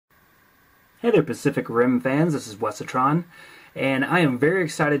Hey there, Pacific Rim fans, this is Wesatron, and I am very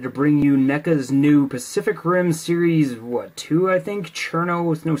excited to bring you NECA's new Pacific Rim Series, 2 I think?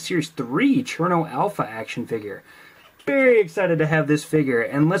 Series 3 Cherno Alpha action figure. Very excited to have this figure,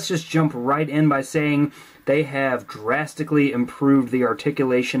 and let's just jump right in by saying they have drastically improved the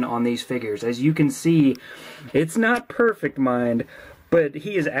articulation on these figures. As you can see, it's not perfect, mind, but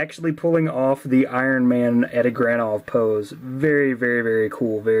he is actually pulling off the Iron Man Eddie Granov pose. Very, very, very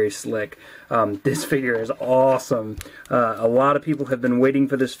cool, very slick. This figure is awesome. A lot of people have been waiting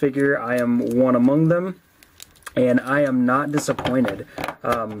for this figure. I am one among them, and I am not disappointed.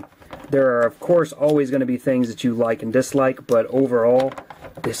 There are, of course, always going to be things that you like and dislike, but overall,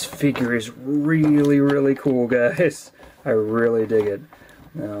 this figure is really, really cool, guys. I really dig it.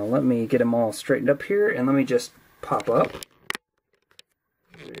 Now, let me get them all straightened up here, and let me just pop up.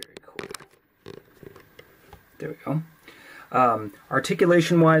 Very cool. There we go.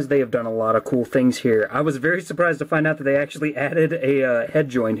 Articulation-wise, they have done a lot of cool things here. I was very surprised to find out that they actually added a head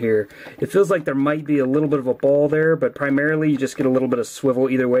joint here. It feels like there might be a little bit of a ball there, but primarily you just get a little bit of swivel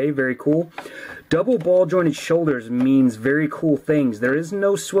either way. Very cool. Double ball-jointed shoulders means very cool things. There is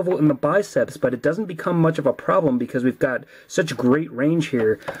no swivel in the biceps, but it doesn't become much of a problem because we've got such great range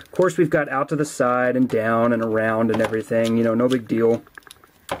here. Of course, we've got out to the side and down and around and everything. You know, no big deal.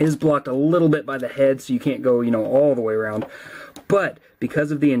 It is blocked a little bit by the head, so you can't go, all the way around. But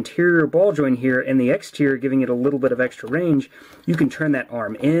because of the interior ball joint here and the exterior giving it a little bit of extra range, you can turn that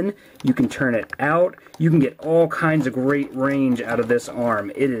arm in, you can turn it out, you can get all kinds of great range out of this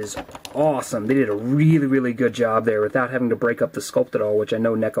arm. It is awesome. They did a really, really good job there without having to break up the sculpt at all, which I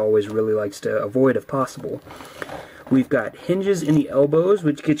know NECA always really likes to avoid if possible. We've got hinges in the elbows,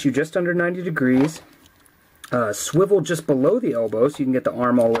 which gets you just under 90 degrees. Swivel just below the elbow, so you can get the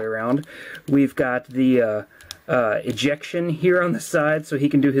arm all the way around. We've got the ejection here on the side, so he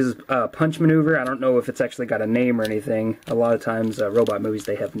can do his punch maneuver. I don't know if it's actually got a name or anything. A lot of times, robot movies,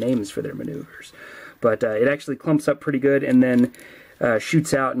 they have names for their maneuvers. But it actually clumps up pretty good, and then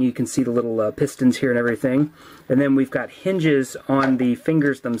shoots out, and you can see the little pistons here and everything. And then we've got hinges on the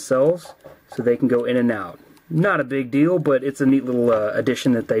fingers themselves, so they can go in and out. Not a big deal, but it's a neat little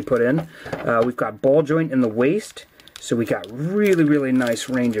addition that they put in. We've got ball joint in the waist, so we got really, really nice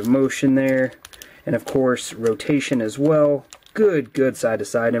range of motion there. And of course, rotation as well. Good side to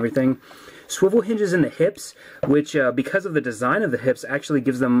side and everything. Swivel hinges in the hips, which because of the design of the hips, actually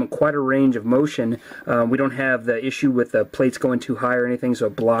gives them quite a range of motion. We don't have the issue with the plates going too high or anything, so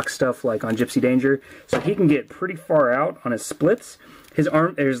it blocks stuff like on Gypsy Danger. So he can get pretty far out on his splits. His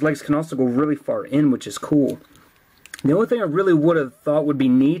legs can also go really far in, which is cool. The only thing I really would have thought would be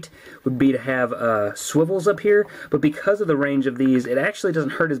neat would be to have swivels up here, but because of the range of these, it actually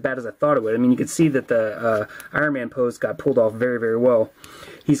doesn't hurt as bad as I thought it would. I mean, you can see that the Iron Man pose got pulled off very, very well.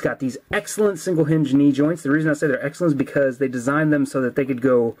 He's got these excellent single hinge knee joints. The reason I say they're excellent is because they designed them so that they could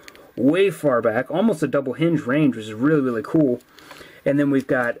go way far back, almost a double hinge range, which is really, really cool. And then we've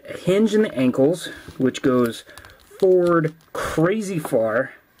got a hinge in the ankles, which goes forward crazy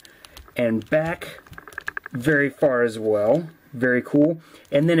far and back very far as well. Very cool.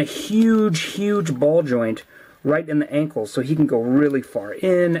 And then a huge ball joint right in the ankle, so he can go really far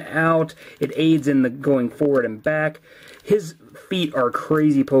in, out. It aids in the going forward and back. His feet are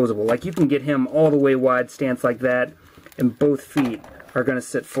crazy posable. Like, you can get him all the way wide stance like that, and both feet are going to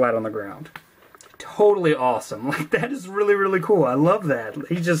sit flat on the ground. Totally awesome. Like, that is really, really cool. I love that.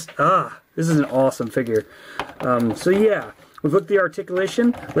 He just, this is an awesome figure. So yeah, we've looked at the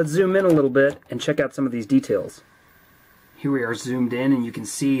articulation. Let's zoom in a little bit and check out some of these details. Here we are zoomed in, and you can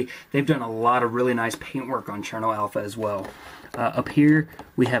see they've done a lot of really nice paintwork on Cherno Alpha as well. Up here,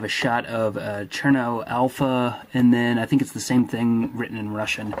 we have a shot of Cherno Alpha, and then I think it's the same thing written in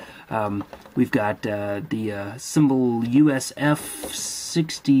Russian. We've got the symbol USF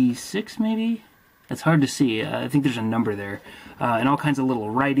 66, maybe? It's hard to see. I think there's a number there. And all kinds of little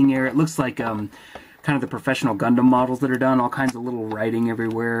writing there. It looks like kind of the professional Gundam models that are done. All kinds of little writing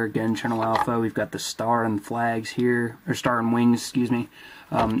everywhere. Again, Cherno Alpha. We've got the star and flags here. Or star and wings, excuse me.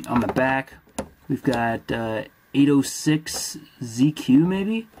 On the back, we've got 806 ZQ,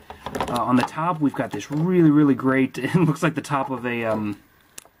 maybe? On the top, we've got this really, really great... It looks like the top of a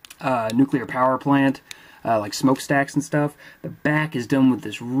nuclear power plant. Like smokestacks and stuff. The back is done with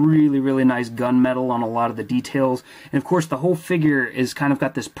this really, really nice gunmetal on a lot of the details. And of course, the whole figure is kind of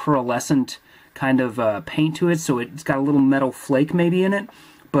got this pearlescent kind of paint to it, so it's got a little metal flake maybe in it.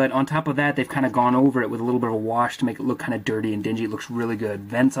 But on top of that, they've kind of gone over it with a little bit of a wash to make it look kind of dirty and dingy. It looks really good.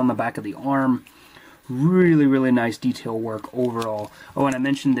 Vents on the back of the arm. Really, really nice detail work overall. Oh, and I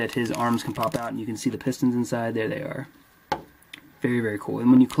mentioned that his arms can pop out and you can see the pistons inside. There they are. Very, very cool.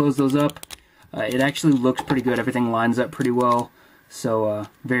 And when you close those up, It actually looks pretty good. Everything lines up pretty well. So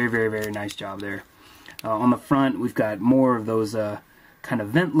very, very, very nice job there. On the front, we've got more of those kind of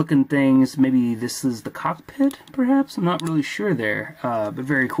vent-looking things. Maybe this is the cockpit, perhaps? I'm not really sure there, but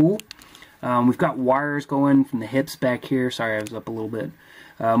very cool. We've got wires going from the hips back here. Sorry, I was up a little bit.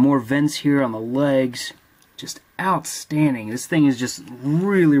 More vents here on the legs. Just outstanding. This thing is just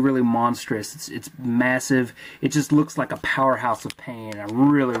really, really monstrous. It's massive. It just looks like a powerhouse of pain. I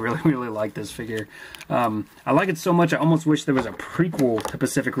really, really, really like this figure. I like it so much I almost wish there was a prequel to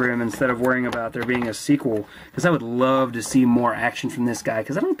Pacific Rim instead of worrying about there being a sequel, because I would love to see more action from this guy,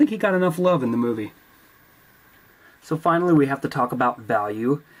 because I don't think he got enough love in the movie. So finally we have to talk about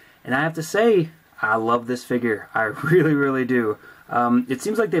value, and I have to say I love this figure. I really, really do. It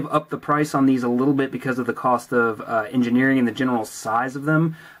seems like they've upped the price on these a little bit because of the cost of engineering and the general size of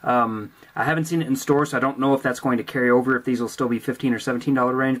them. I haven't seen it in store, so I don't know if that's going to carry over, if these will still be $15 or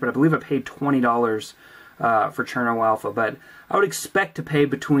 $17 range, but I believe I paid $20 for Cherno Alpha. But I would expect to pay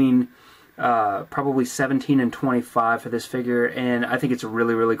between probably $17 and $25 for this figure, and I think it's a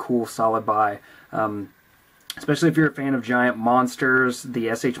really, really cool, solid buy. Especially if you're a fan of giant monsters,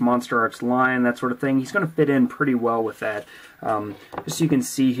 the SH Monster Arts line, that sort of thing. He's going to fit in pretty well with that. Just so you can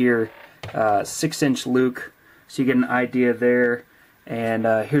see here, 6-inch Luke, so you get an idea there. And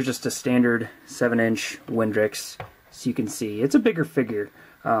here's just a standard 7-inch Windrix, so you can see. It's a bigger figure.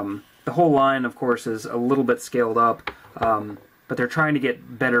 The whole line, of course, is a little bit scaled up, but they're trying to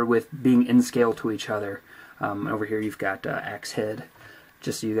get better with being in scale to each other. Over here you've got Axe Head,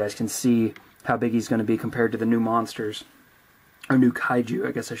 just so you guys can see how big he's going to be compared to the new monsters, or new kaiju,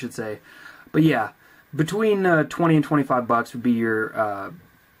 I guess I should say. But yeah, between 20 and 25 bucks would be your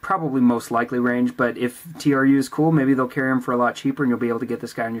probably most likely range. But if TRU is cool, maybe they'll carry him for a lot cheaper, and you'll be able to get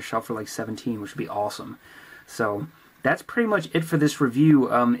this guy on your shelf for like 17, which would be awesome. So that's pretty much it for this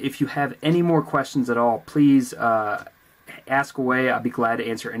review. If you have any more questions at all, please ask away. I'd be glad to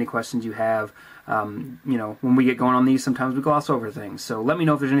answer any questions you have. You know, when we get going on these, sometimes we gloss over things. So let me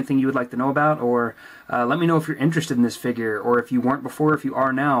know if there's anything you would like to know about, or let me know if you're interested in this figure, or if you weren't before, if you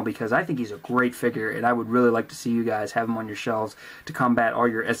are now, because I think he's a great figure, and I would really like to see you guys have him on your shelves to combat all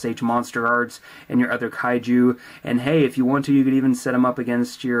your SH Monster Arts and your other kaiju. And hey, if you want to, you could even set him up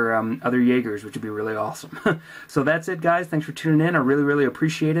against your other Jaegers, which would be really awesome. So that's it, guys. Thanks for tuning in. I really, really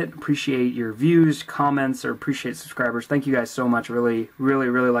appreciate it. Appreciate your views, comments, or appreciate subscribers. Thank you guys so much. Really, really,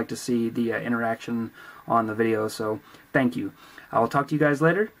 really like to see the interaction on the video, so thank you. I will talk to you guys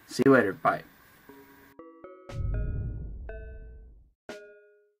later. See you later. Bye.